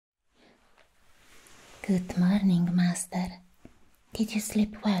Good morning, Master. Did you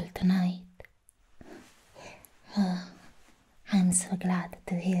sleep well tonight? Oh, I'm so glad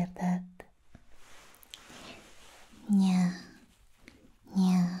to hear that. Nya,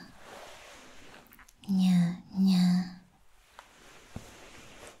 nya, nya, nya.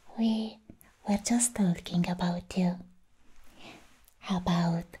 We were just talking about you.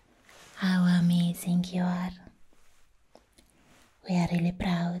 About how amazing you are. We are really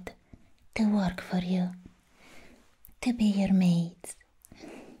proud to work for you, to be your maids.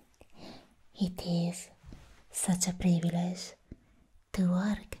 It is such a privilege to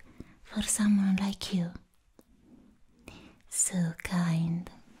work for someone like you. So kind,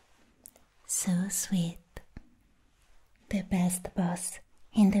 so sweet, the best boss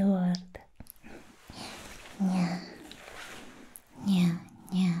in the world. Nya, nya,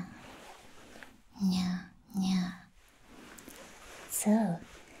 nya, nya, nya. So,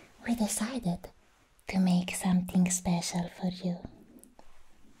 we decided to make something special for you.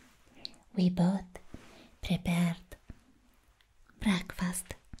 We both prepared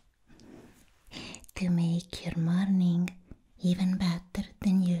breakfast to make your morning even better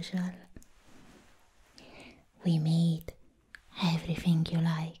than usual. We made everything you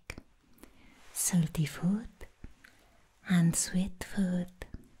like, salty food and sweet food.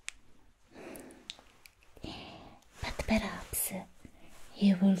 But perhaps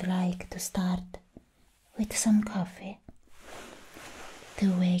you would like to start with some coffee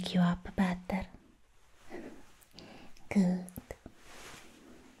to wake you up better. Good.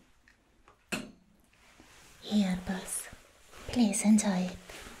 Here, boss. Please enjoy it.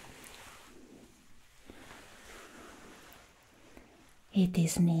 It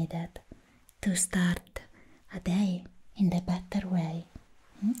is needed to start a day in the better way.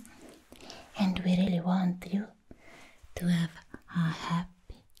 And we really want you to have a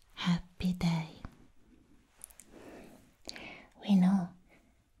happy day. We know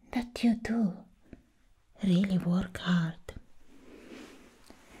that you do really work hard.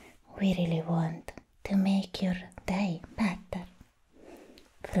 We really want to make your day better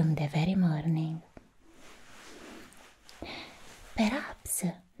from the very morning. Perhaps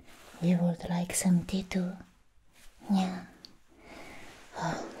you would like some tea too. Yeah.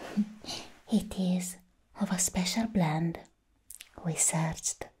 Oh, it is of a special blend. We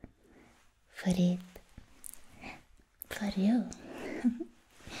searched for it for you.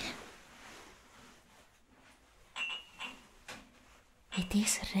 It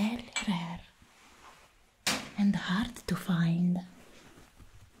is really rare and hard to find.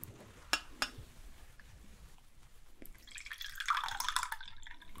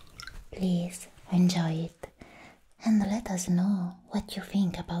 Please enjoy it and let us know what you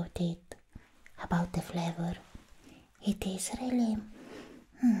think about it, about the flavor. It is really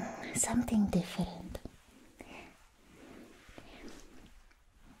something different.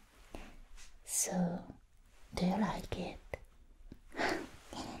 So, do you like it?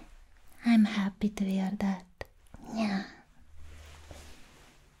 I'm happy to hear that. Yeah.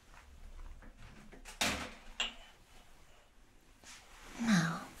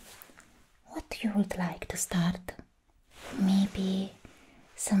 Now, what you would like to start? Maybe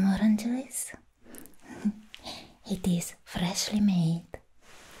some orange juice? It is freshly made,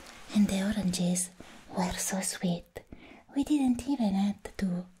 and the oranges were so sweet, we didn't even have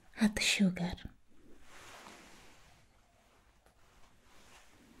to add sugar.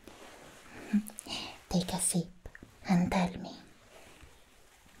 Take a sip and tell me.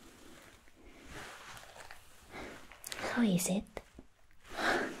 How is it?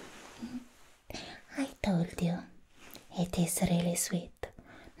 I told you, it is really sweet.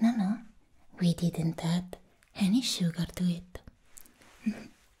 No, we didn't add any sugar to it.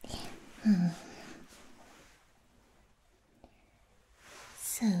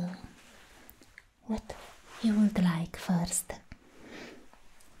 So, what you would like first?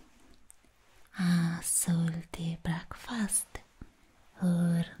 A salty breakfast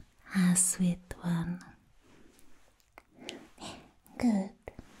or a sweet one? Good.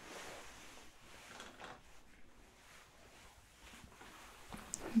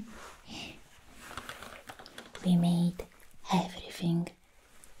 We made everything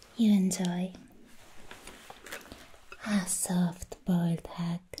you enjoy. A soft boiled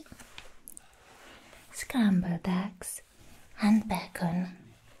egg, scrambled eggs and bacon.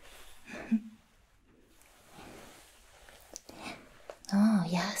 Oh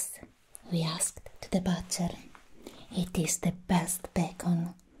yes, we asked to the butcher. It is the best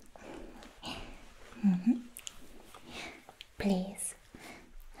bacon. Please,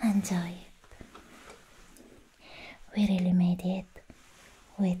 enjoy it. We really made it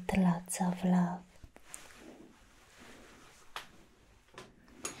with lots of love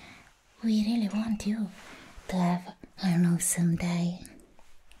we really want you to have an awesome day.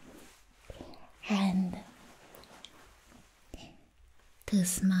 And to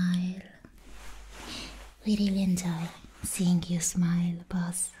smile. We really enjoy seeing you smile,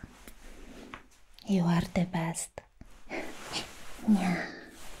 boss. You are the best. Nya,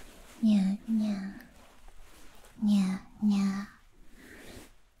 nya, nya, nya, nya.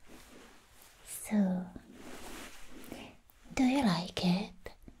 So, do you like it?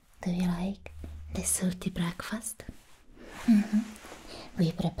 Do you like the salty breakfast?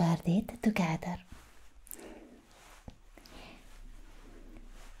 We prepared it together.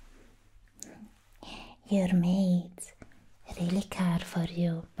 Your maids really care for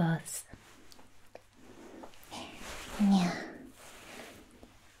you, boss. Yeah.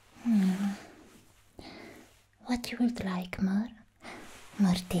 What you would like more?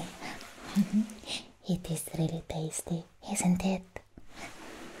 More tea. It is really tasty, isn't it?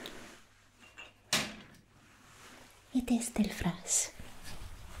 It is still fresh.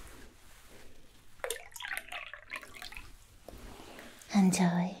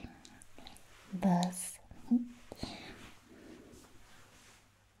 Enjoy, boss.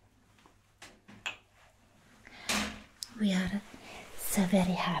 We are so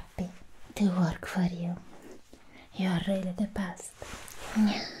very happy to work for you. You are really the best.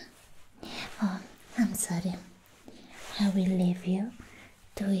 Oh, I'm sorry. I will leave you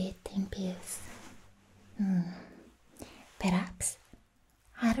to eat in peace. Perhaps,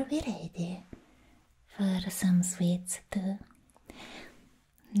 are we ready for some sweets too?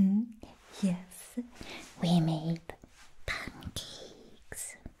 Yes, we made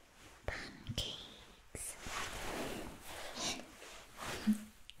pancakes.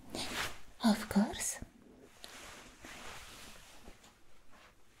 Of course.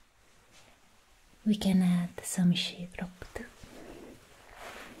 We can add some syrup too.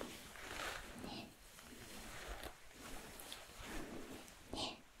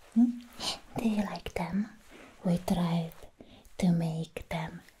 Do you like them? We tried to make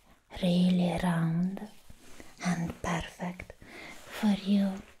them really round and perfect for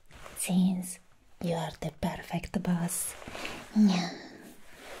you, since you are the perfect boss. Yeah.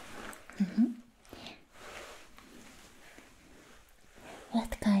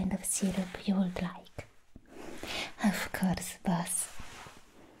 What kind of syrup you would like? Of course, boss.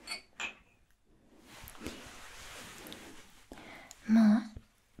 More?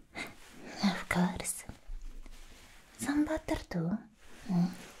 Of course. Some butter too?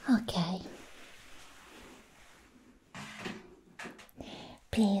 Okay.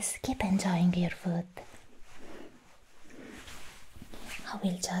 Please keep enjoying your food. I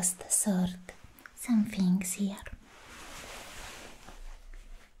will just sort some things here.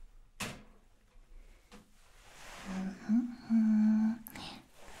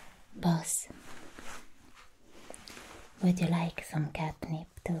 Boss, would you like some catnip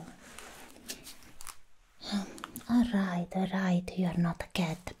too? Alright, you are not a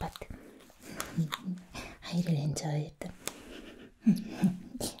cat, but I really enjoy it.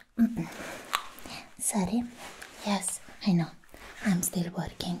 Sorry? Yes, I know. I'm still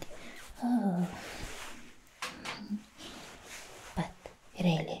working. Oh. But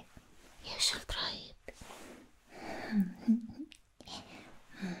really, you should try it.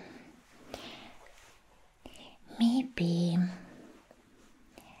 Maybe.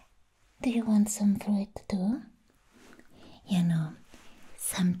 Do you want some fruit too? You know,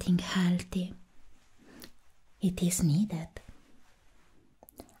 something healthy. It is needed.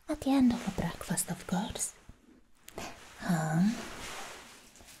 At the end of a breakfast, of course.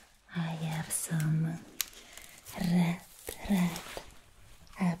 I have some red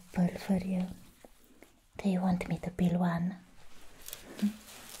apple for you. Do you want me to peel one?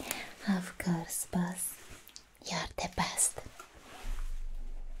 Of course, boss. You're the best.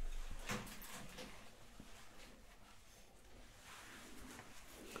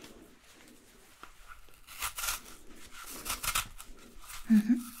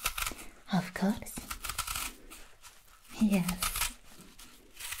 Of course. Yes.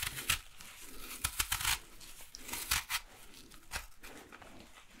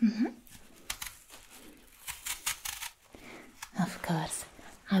 Of course,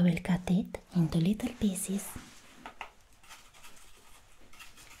 I will cut it into little pieces.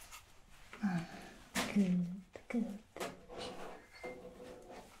 Good.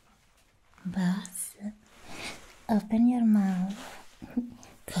 Boss, open your mouth.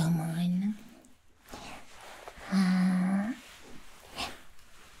 Come on.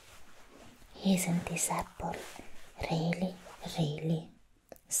 Isn't this apple really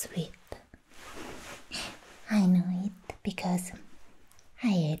sweet? I know it because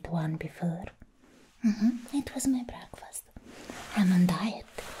I ate one before. It was my breakfast. I'm on diet.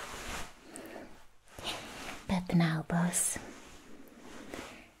 But now, boss,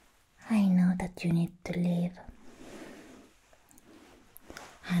 I know that you need to leave.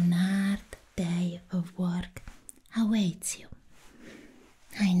 An hard day of work awaits you.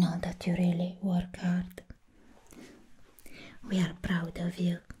 I know that you really work hard. We are proud of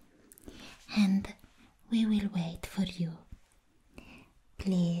you, and we will wait for you.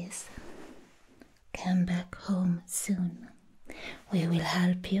 Please, come back home soon. We will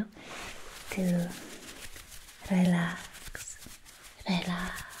help you to relax.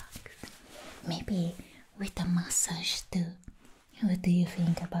 Maybe with a massage too. What do you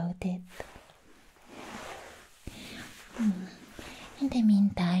think about it? In the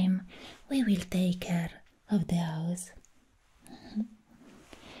meantime, we will take care of the house.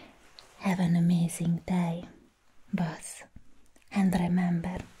 Have an amazing day, boss. And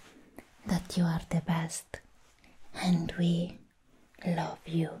remember that you are the best. And we love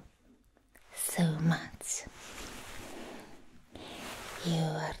you so much. You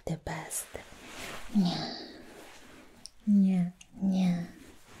are the best. Nya. Nya, nya.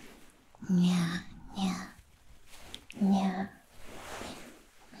 Nya, nya. Nya.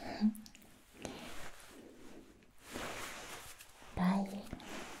 Bye.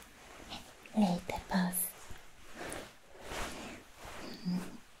 Later, boss.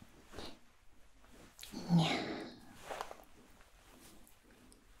 Nya.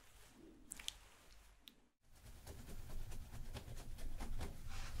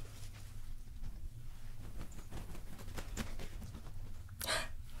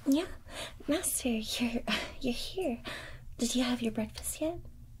 Yeah, Master, you're here. Did you have your breakfast yet?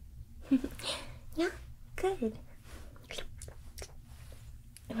 Yeah, good.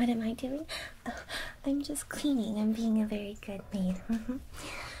 What am I doing? I'm just cleaning. I'm being a very good maid.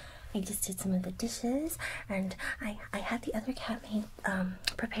 I just did some of the dishes, and I had the other cat maid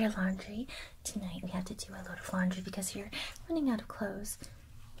prepare laundry. Tonight we have to do a load of laundry because you're running out of clothes.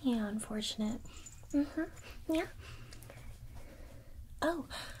 Yeah, unfortunate. Yeah. Oh,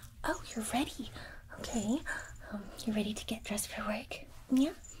 you're ready. Okay. You're ready to get dressed for work?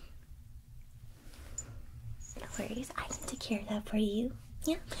 Yeah? No worries. I can take care of that for you.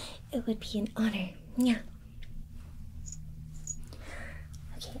 Yeah? It would be an honor. Yeah.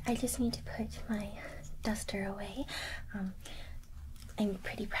 Okay, I just need to put my duster away. I'm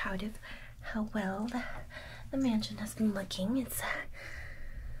pretty proud of how well the mansion has been looking. It's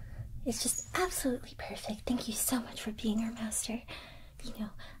just absolutely perfect. Thank you so much for being our master. You know,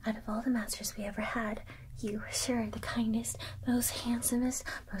 out of all the masters we ever had, you sure are the kindest, most handsomest,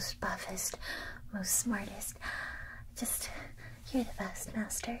 most buffest, most smartest. You're the best,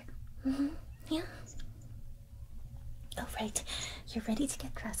 Master. Yeah. Oh, right. You're ready to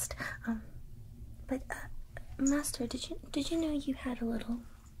get dressed. But, Master, did you know you had a little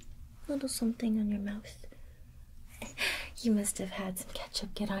something on your mouth? You must have had some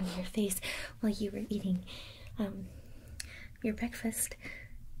ketchup get on your face while you were eating, your breakfast.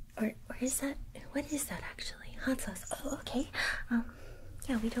 Or is that, what is that actually? Hot sauce. Oh, okay.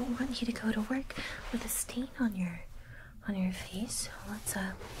 Yeah, we don't want you to go to work with a stain on your face. So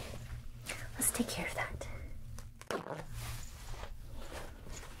let's take care of that.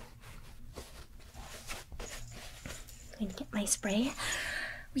 I'm gonna get my spray.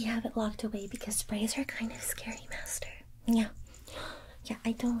 We have it locked away because sprays are kind of scary, Master. Yeah,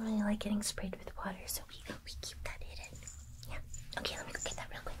 I don't really like getting sprayed with water, so we keep that hidden. Yeah. Okay, let me go get that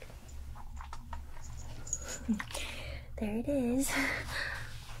real quick. There it is.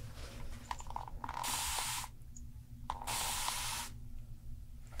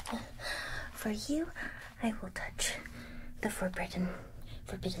 For you, I will touch the forbidden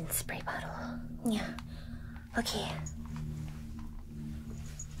spray bottle. Yeah. Okay.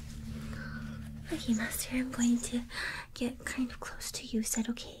 Okay, Master, I'm going to get kind of close to you. Is that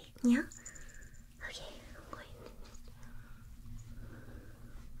okay? Yeah? Okay, I'm going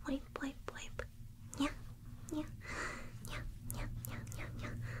to wipe. Yeah?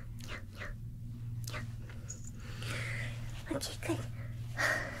 Okay, good.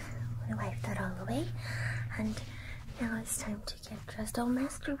 We wiped that all away, and now it's time to get dressed. Oh,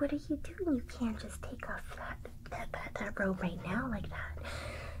 Master, what are you doing? You can't just take off that robe right now like that.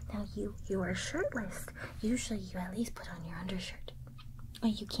 Now you are shirtless. Usually you at least put on your undershirt. Oh,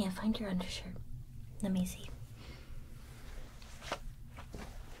 you can't find your undershirt. Let me see.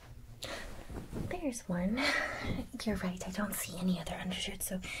 There's one. You're right, I don't see any other undershirts,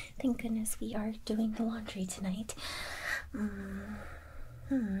 so thank goodness we are doing the laundry tonight.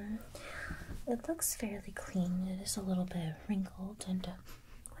 It looks fairly clean. It is a little bit wrinkled and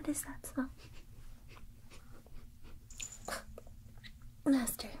What is that smell?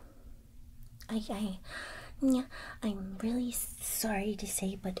 Master, yeah, I'm really sorry to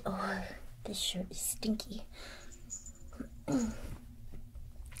say, but this shirt is stinky.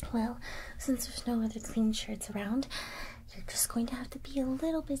 Well, since there's no other clean shirts around, you're just going to have to be a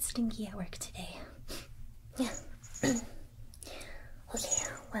little bit stinky at work today. Yeah. Okay,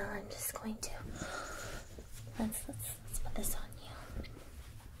 well, I'm just going to... Let's put this on you.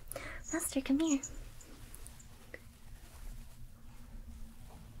 Master, come here.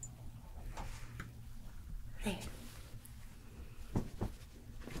 There.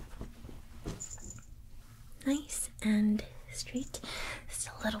 Nice and straight. Just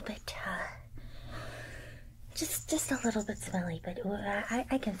a little bit, just a little bit smelly, but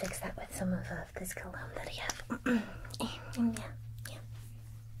I can fix that with some of this cologne that I have.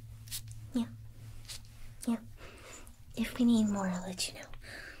 Yeah. If we need more, I'll let you know.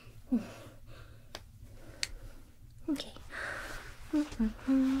 Okay.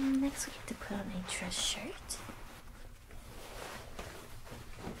 Next we have to put on a dress shirt.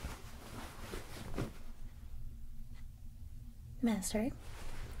 Master,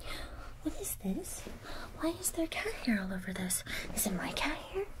 what is this? Why is there cat hair all over this? Is it my cat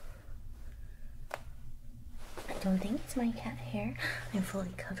hair? I don't think it's my cat hair. I'm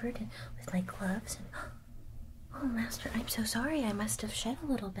fully covered with my gloves and... Oh, Master, I'm so sorry. I must have shed a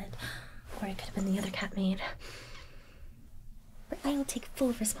little bit. Or it could have been the other cat maid. But I will take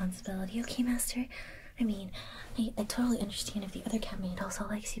full responsibility, okay, Master? I mean, I totally understand if the other cat maid also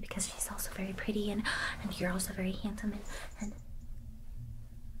likes you because she's also very pretty and you're also very handsome and...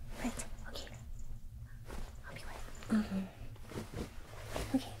 Right, okay. I'll be right.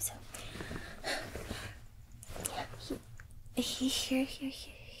 Okay, so... Yeah,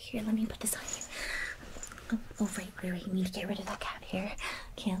 here, let me put this on you. Oh, right. You need to get rid of that cat hair.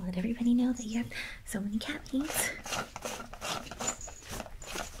 Can't let everybody know that you have so many cat names.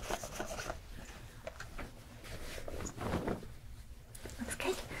 Looks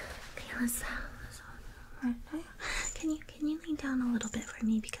good. Okay, let's can you lean down a little bit for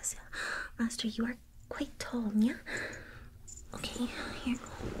me because, Master, you are quite tall, yeah? Okay, here.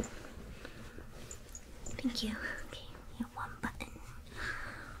 Thank you. Okay, you have 1 button,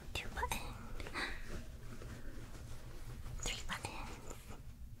 2 buttons. 3 buttons,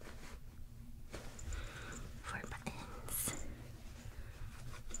 4 buttons,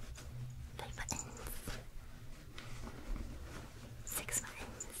 5 buttons, 6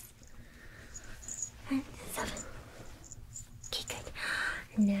 buttons, and 7. Okay, good.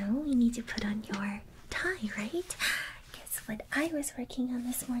 Now we need to put on your tie, right? Guess what I was working on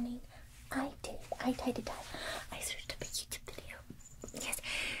this morning? I tied a tie. I searched up a YouTube video. Yes,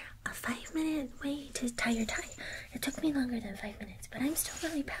 a 5-minute way to tie your tie. It took me longer than 5 minutes, but I'm still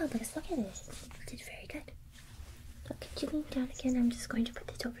really proud because look at it. You did very good. Look, could you lean down again? I'm just going to put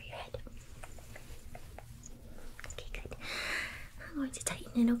this over your head. Okay, good. I'm going to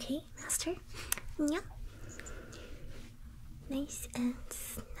tighten it, okay, Master? Yeah. Nice and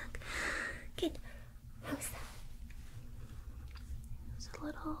snug. Good. How's that? It's a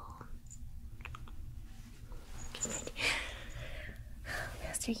little... Good.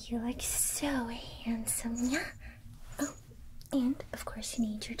 Master, you look so handsome, yeah? Oh, and of course you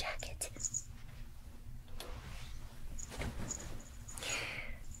need your jacket.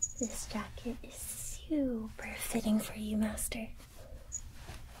 This jacket is super fitting for you, Master.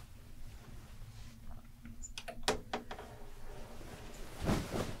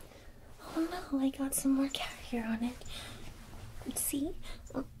 Oh no, I got some more cat hair on it. See?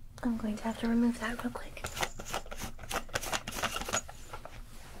 I'm going to have to remove that real quick.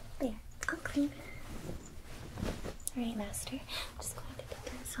 There, all clean. Alright, Master. I'm just going to put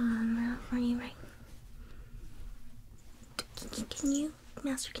this on for you, right? Can you,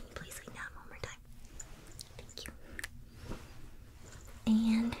 Master, can you please lean down one more time? Thank you.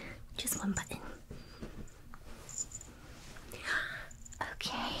 And just 1 button.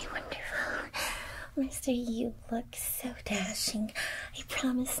 Okay, wonderful. Master, you look so dashing. I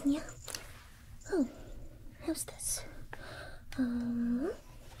promise you. Oh, how's this? I'm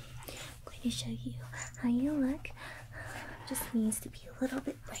going to show you how you look. Just needs to be a little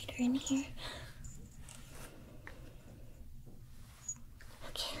bit brighter in here.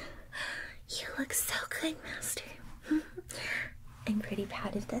 Okay, you look so good, Master. I'm pretty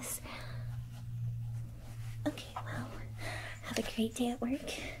proud of this. Okay, well, have a great day at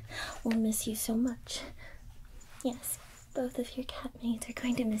work. We'll miss you so much. Yes, both of your cat maids are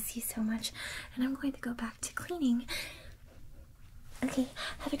going to miss you so much, and I'm going to go back to cleaning. Okay,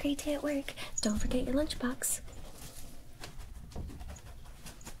 have a great day at work. Don't forget your lunchbox.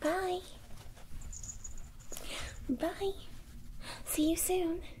 Bye. Bye. See you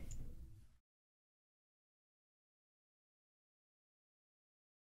soon.